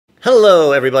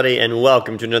Hello everybody and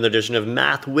welcome to another edition of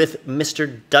Math with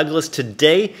Mr. Douglas.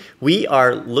 Today we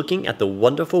are looking at the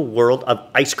wonderful world of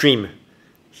ice cream.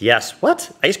 Yes,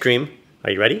 what? Ice cream? Are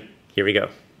you ready? Here we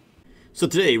go. So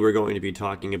today we're going to be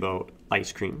talking about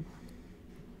ice cream.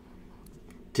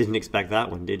 Didn't expect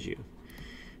that one, did you?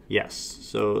 Yes,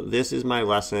 so this is my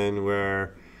lesson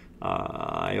where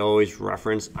I always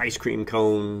reference ice cream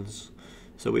cones.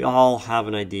 So we all have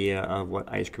an idea of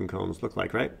what ice cream cones look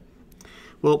like, right?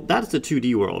 Well, that's the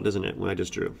 2D world, isn't it, what I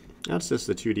just drew? That's just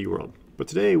the 2D world. But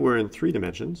today we're in 3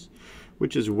 dimensions,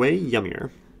 which is way yummier.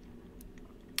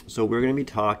 So we're going to be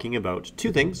talking about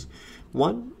 2 things.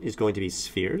 One is going to be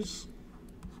spheres.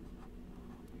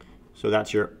 So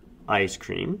that's your ice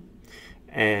cream.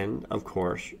 And, of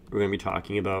course, we're going to be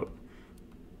talking about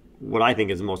what I think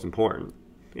is the most important,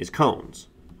 is cones.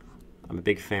 I'm a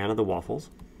big fan of the waffles,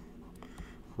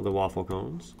 of the waffle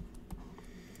cones.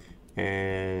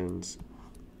 And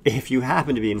if you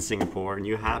happen to be in Singapore and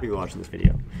you happen to be watching this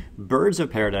video, Birds of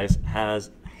Paradise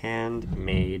has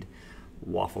handmade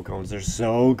waffle cones. They're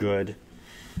so good.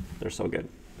 They're so good.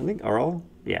 I think Earl,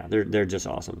 yeah, they're just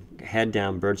awesome. Head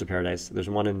down Birds of Paradise. There's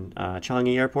one in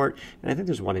Changi Airport, and I think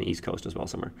there's one in East Coast as well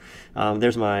somewhere.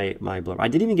 There's my blurb. I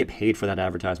didn't even get paid for that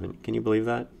advertisement. Can you believe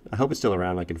that? I hope it's still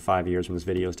around like in 5 years when this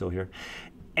video is still here.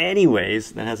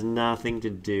 Anyways, that has nothing to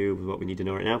do with what we need to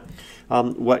know right now.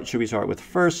 What should we start with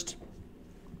first?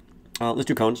 Let's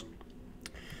do cones.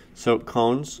 So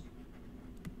cones,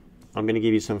 I'm going to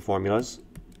give you some formulas.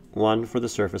 One for the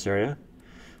surface area.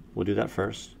 We'll do that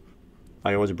first.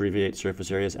 I always abbreviate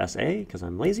surface area as SA because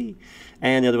I'm lazy.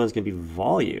 And the other one's going to be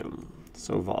volume.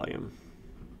 So volume.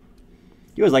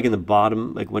 You always like in the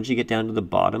bottom, like once you get down to the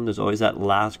bottom, there's always that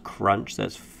last crunch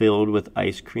that's filled with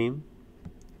ice cream.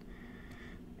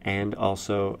 And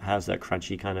also has that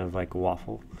crunchy kind of like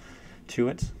waffle to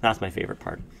it. That's my favorite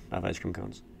part of ice cream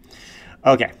cones.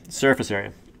 Okay, surface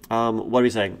area. What are we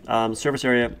saying? Surface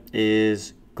area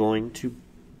is going to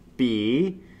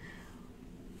be,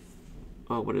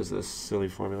 what is this silly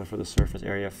formula for the surface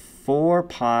area? 4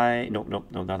 pi, no,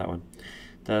 not that one.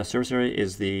 The surface area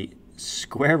is the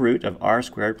square root of r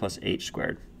squared plus h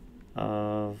squared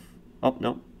of,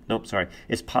 sorry.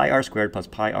 It's pi r squared plus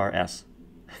pi rs.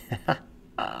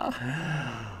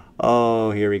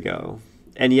 Oh, here we go.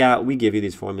 And yeah, we give you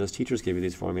these formulas. Teachers give you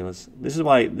these formulas. This is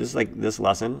why this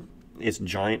lesson is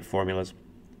giant formulas,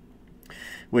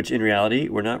 which in reality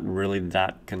we're not really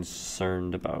that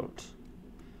concerned about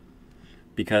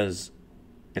because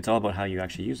it's all about how you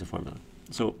actually use the formula.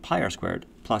 So pi r squared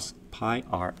plus pi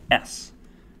rs,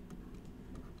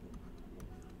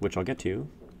 which I'll get to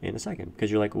in a second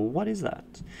because you're like, well, what is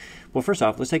that? Well, first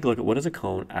off, let's take a look at what does a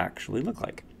cone actually look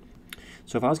like.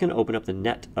 So if I was going to open up the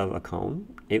net of a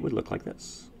cone, it would look like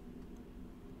this.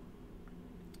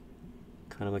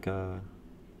 Kind of like a,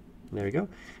 there we go.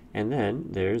 And then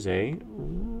there's a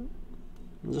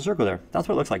circle there. That's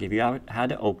what it looks like if you had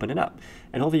to open it up.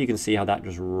 And hopefully you can see how that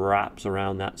just wraps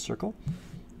around that circle,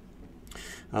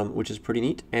 which is pretty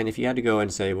neat. And if you had to go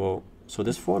and say, well, so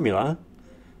this formula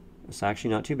is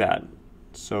actually not too bad.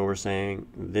 So we're saying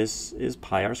this is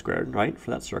pi r squared, right,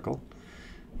 for that circle.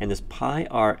 And this pi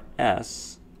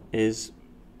rs is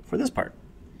for this part.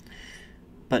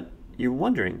 But you're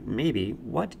wondering, maybe,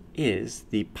 what is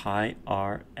the pi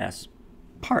rs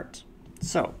part?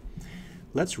 So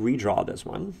let's redraw this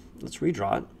one. Let's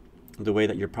redraw it the way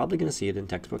that you're probably going to see it in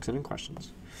textbooks and in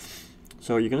questions.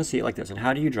 So you're going to see it like this. And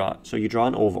how do you draw it? So you draw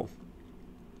an oval.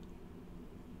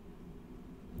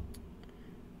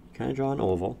 You kind of draw an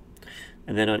oval.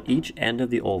 And then on each end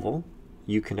of the oval,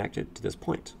 you connect it to this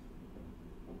point.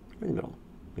 In the middle,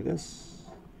 like this,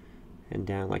 and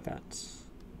down like that.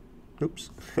 Oops,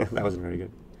 that wasn't very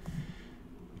good.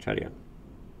 Try it again.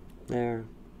 There,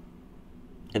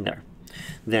 and there.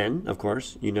 Then, of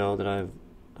course, you know that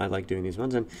I like doing these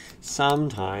ones, and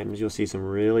sometimes you'll see some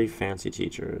really fancy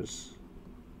teachers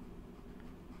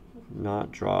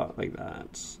not draw it like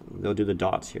that. They'll do the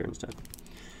dots here instead.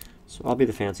 So I'll be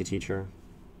the fancy teacher,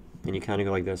 and you kind of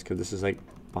go like this because this is like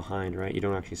behind, right? You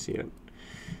don't actually see it.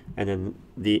 And then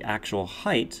the actual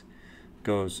height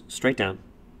goes straight down,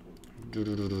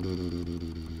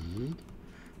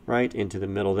 right into the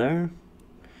middle there,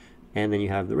 and then you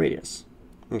have the radius.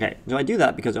 Okay, so I do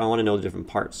that because I want to know the different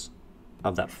parts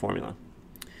of that formula.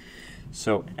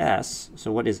 So S,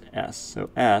 so what is S? So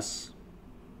S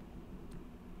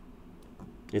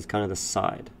is kind of the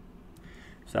side.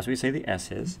 So that's what we say the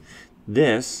S is.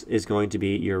 This is going to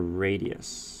be your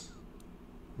radius.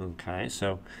 Okay,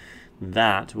 so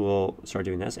that will start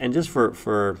doing this. And just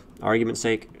for argument's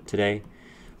sake today,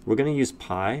 we're going to use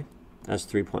pi as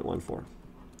 3.14.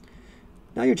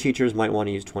 Now your teachers might want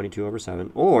to use 22 over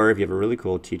 7, or if you have a really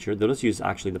cool teacher, they'll just use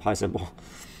actually the pi symbol,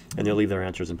 and they'll leave their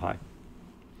answers in pi.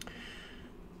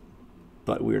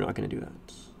 But we're not going to do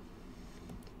that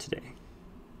today.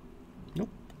 Nope.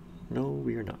 No,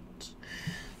 we are not.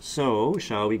 So,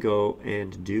 shall we go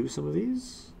and do some of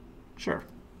these? Sure.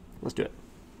 Let's do it.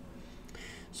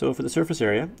 So for the surface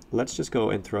area, let's just go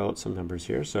and throw out some numbers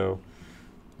here. So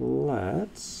where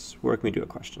can we do a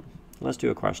question? Let's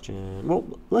do a question.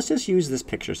 Well, let's just use this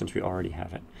picture since we already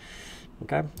have it.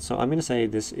 Okay, so I'm going to say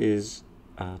this is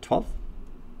 12.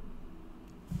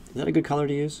 Is that a good color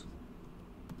to use?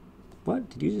 What?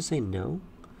 Did you just say no?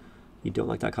 You don't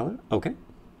like that color? Okay.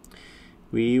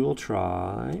 We will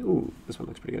try. Ooh, this one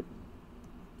looks pretty good.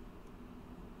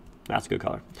 That's a good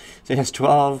color. So it's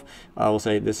 12. We'll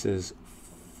say this is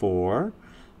 4.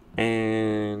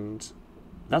 And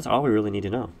that's all we really need to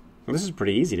know. Well, this is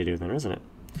pretty easy to do then, isn't it?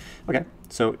 Okay,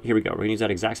 so here we go. We're going to use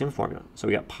that exact same formula. So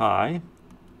we got pi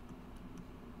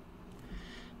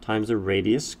times the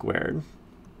radius squared,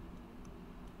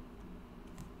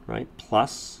 right,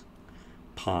 plus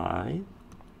pi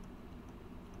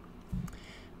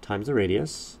times the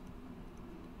radius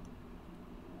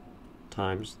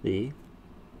times the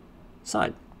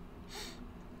side.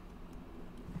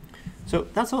 So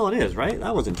that's all it is, right?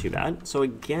 That wasn't too bad. So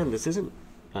again, this isn't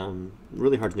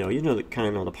really hard to know. You know, kind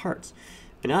of know the parts.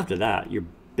 And after that, you're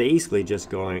basically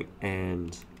just going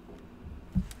and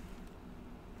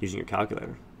using your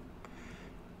calculator.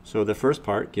 So the first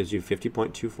part gives you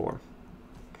 50.24.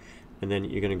 And then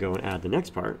you're going to go and add the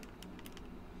next part.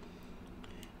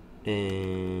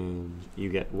 And you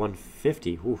get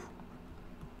 150. Whew. All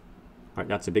right,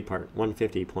 that's a big part.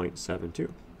 150.72.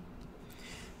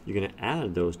 You're going to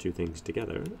add those two things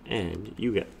together, and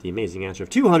you get the amazing answer of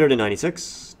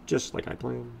 296, just like I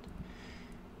planned.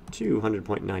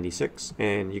 200.96,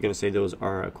 and you're going to say those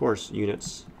are, of course,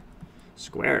 units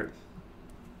squared.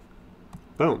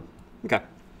 Boom. Okay.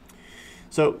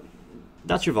 So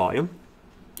that's your volume.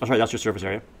 Oh, sorry, that's your surface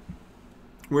area.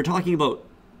 We're talking about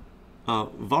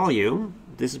volume.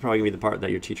 This is probably going to be the part that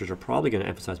your teachers are probably going to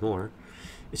emphasize more.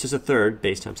 It's just a third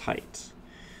base times height.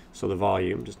 So the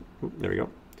volume, just there we go,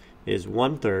 is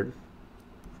 1/3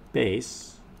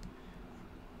 base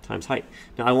times height.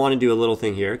 Now I want to do a little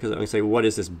thing here because I'm going to say, what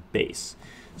is this base?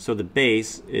 So the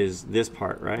base is this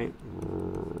part, right?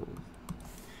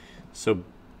 So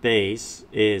base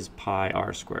is pi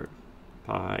r squared.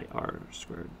 Pi r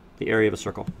squared. The area of a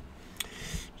circle.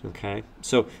 Okay.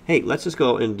 So hey, let's just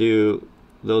go and do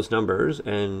those numbers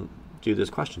and do this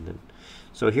question then.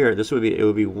 So here, it would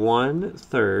be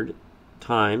 1/3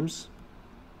 times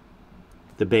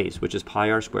the base, which is pi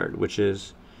r squared, which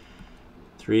is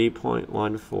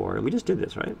 3.14, and we just did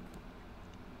this, right?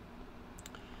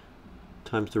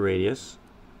 Times the radius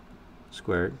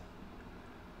squared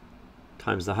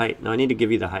times the height. Now I need to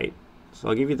give you the height. So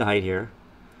I'll give you the height here.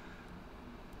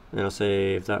 And I'll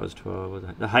say if that was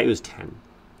 12, the height was 10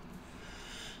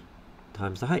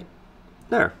 times the height.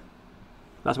 There.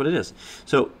 That's what it is.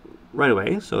 So right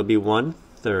away, so it'd be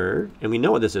 1/3, and we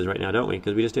know what this is right now, don't we?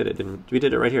 Because we just did it, we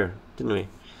did it right here, didn't we?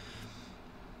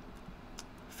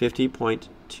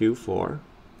 50.24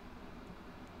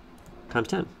 times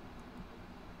 10.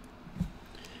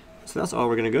 So that's all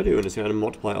we're going to go do, and it's going to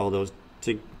multiply all those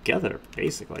together,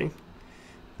 basically.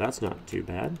 That's not too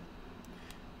bad.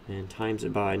 And times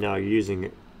it by, now you're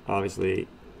using, obviously,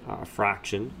 a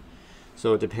fraction.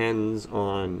 So it depends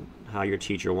on how your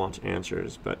teacher wants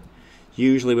answers, but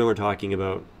usually when we're talking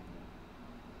about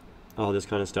all this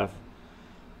kind of stuff,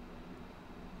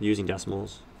 using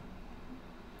decimals,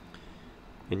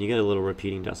 and you get a little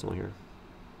repeating decimal here.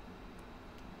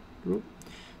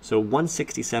 So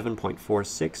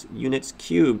 167.46 units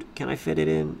cubed. Can I fit it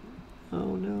in?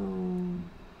 Oh no.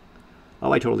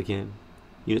 Oh, I totally can.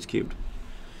 Units cubed.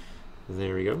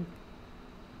 There we go.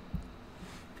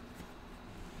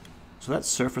 So that's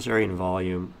surface area and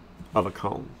volume of a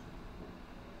cone.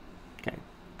 Okay,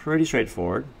 pretty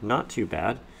straightforward, not too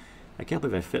bad. I can't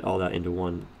believe I fit all that into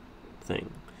one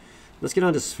thing. Let's get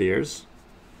on to spheres.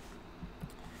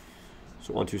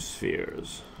 So on to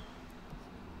spheres.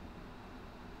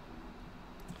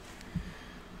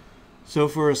 So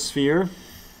for a sphere,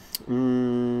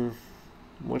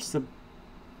 what's the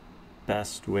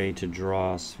best way to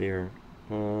draw a sphere?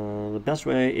 The best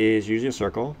way is usually a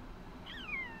circle.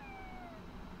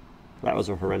 That was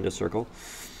a horrendous circle.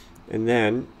 And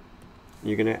then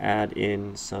you're going to add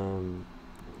in some,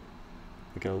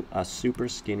 like a super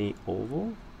skinny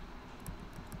oval.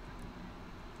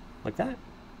 Like that.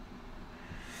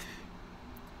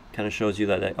 Kind of shows you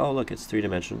that, oh look, it's 3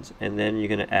 dimensions. And then you're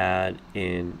going to add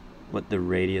in what the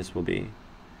radius will be.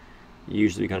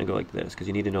 usually we kind of go like this because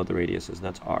you need to know the radius is, and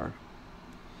that's r.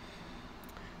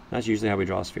 That's usually how we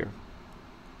draw a sphere.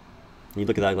 You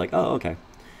look at that like, oh, okay.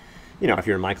 You know, if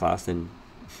you're in my class, then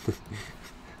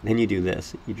then you do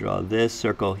this. You draw this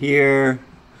circle here,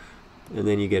 and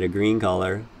then you get a green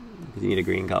color because you need a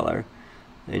green color.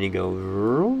 And you go,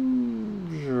 vroom,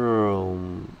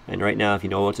 vroom. And right now, if you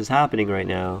know what is happening right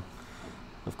now,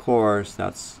 of course,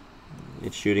 it's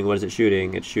shooting. What is it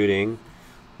shooting? It's shooting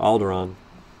Alderon.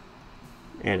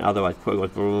 And otherwise,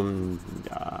 boom,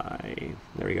 die.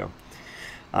 There we go.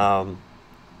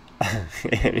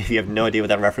 If you have no idea what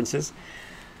that reference is,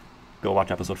 go watch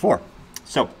episode 4.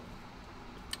 So,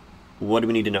 what do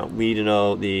we need to know? We need to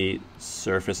know the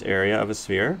surface area of a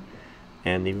sphere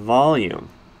and the volume.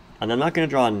 And I'm not going to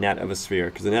draw a net of a sphere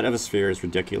because the net of a sphere is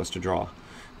ridiculous to draw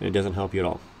and it doesn't help you at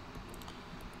all.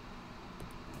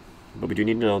 But we do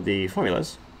need to know the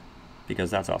formulas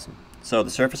because that's awesome. So the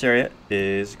surface area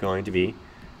is going to be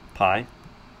pi,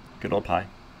 good old pi.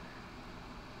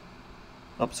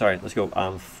 Oh, sorry, let's go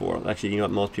 4. Actually, you know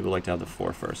what? Most people like to have the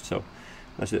 4 first. So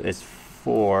it's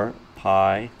 4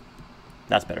 pi,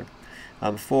 that's better.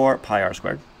 4 pi r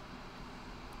squared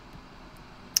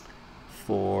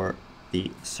for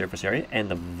the surface area, and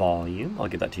the volume, I'll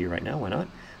give that to you right now, why not,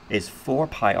 is 4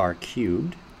 pi r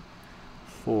cubed,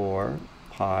 4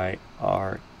 pi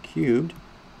r cubed,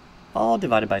 all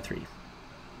divided by 3.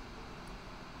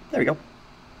 There we go.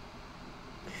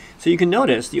 So you can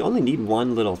notice you only need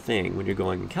one little thing when you're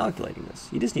going and calculating this.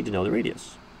 You just need to know the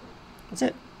radius. That's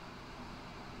it.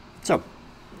 So,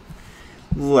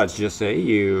 let's just say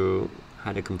you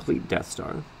had a complete Death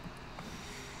Star,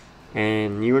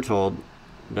 and you were told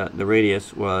that the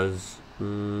radius was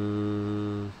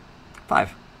 5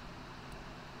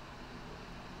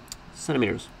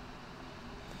 centimeters.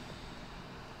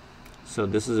 So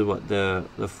this is what the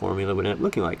formula would end up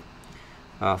looking like.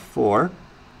 4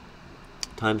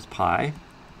 times pi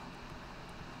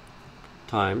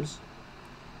times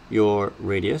your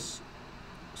radius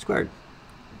squared.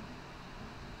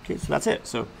 Okay, so that's it.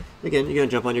 So again, you're going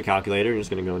to jump on your calculator and you're just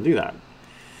going to go and do that.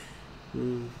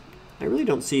 I really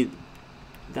don't see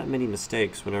that many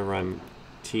mistakes whenever I'm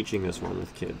teaching this one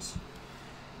with kids.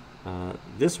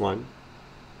 This one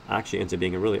actually ends up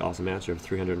being a really awesome answer of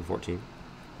 314.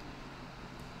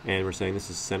 And we're saying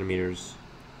this is centimeters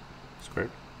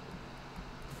squared.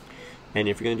 And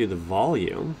if you're going to do the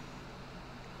volume,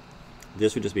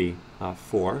 this would just be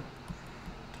 4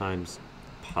 times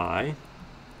pi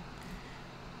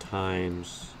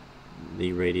times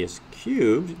the radius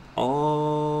cubed,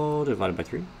 all divided by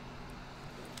 3.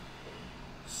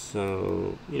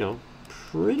 So, you know,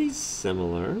 pretty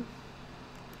similar.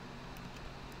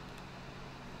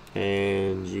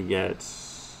 And you get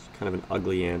kind of an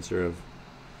ugly answer of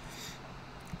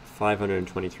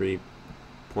 523.3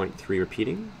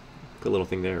 repeating. Good little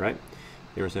thing there, right?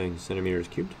 They were saying centimeters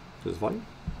cubed, so this volume.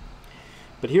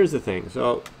 But here's the thing.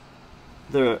 So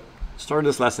the start of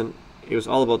this lesson, it was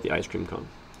all about the ice cream cone.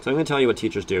 So I'm going to tell you what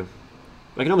teachers do.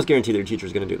 I can almost guarantee that your teacher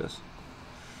is going to do this.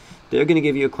 They're going to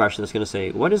give you a question that's going to say,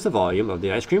 what is the volume of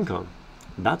the ice cream cone?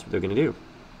 That's what they're going to do.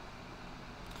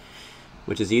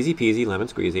 Which is easy peasy, lemon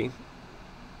squeezy,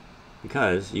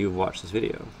 because you've watched this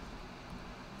video.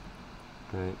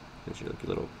 Right? There's your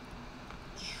little,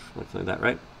 like that,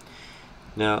 right?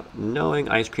 Now, knowing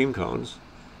ice cream cones,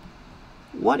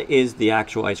 what is the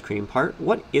actual ice cream part?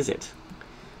 What is it?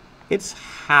 It's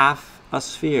half a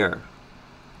sphere,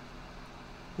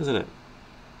 isn't it?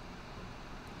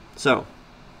 So,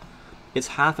 it's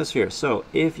half a sphere. So,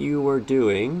 if you were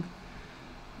doing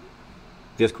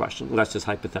this question, let's just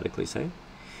hypothetically say,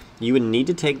 you would need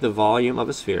to take the volume of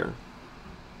a sphere,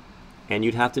 and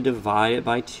you'd have to divide it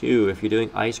by 2 if you're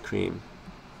doing ice cream.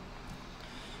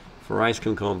 For ice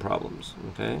cream cone problems,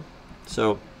 okay?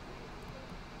 So,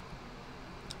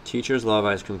 teachers love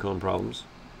ice cream cone problems.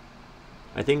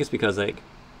 I think it's because, like,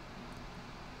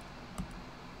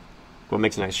 what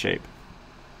makes a nice shape.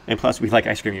 And plus, we like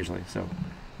ice cream usually, so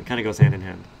it kind of goes hand in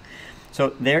hand.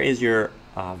 So, there is your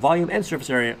volume and surface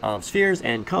area of spheres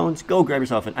and cones. Go grab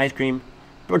yourself an ice cream.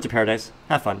 Birds of Paradise.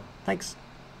 Have fun. Thanks.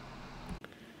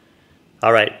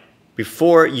 All right.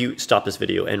 Before you stop this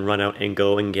video and run out and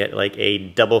go and get like a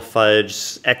double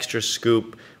fudge extra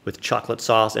scoop with chocolate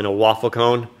sauce and a waffle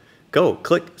cone, go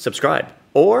click subscribe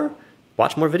or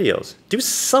watch more videos. Do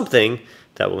something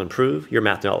that will improve your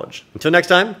math knowledge. Until next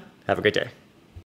time, have a great day.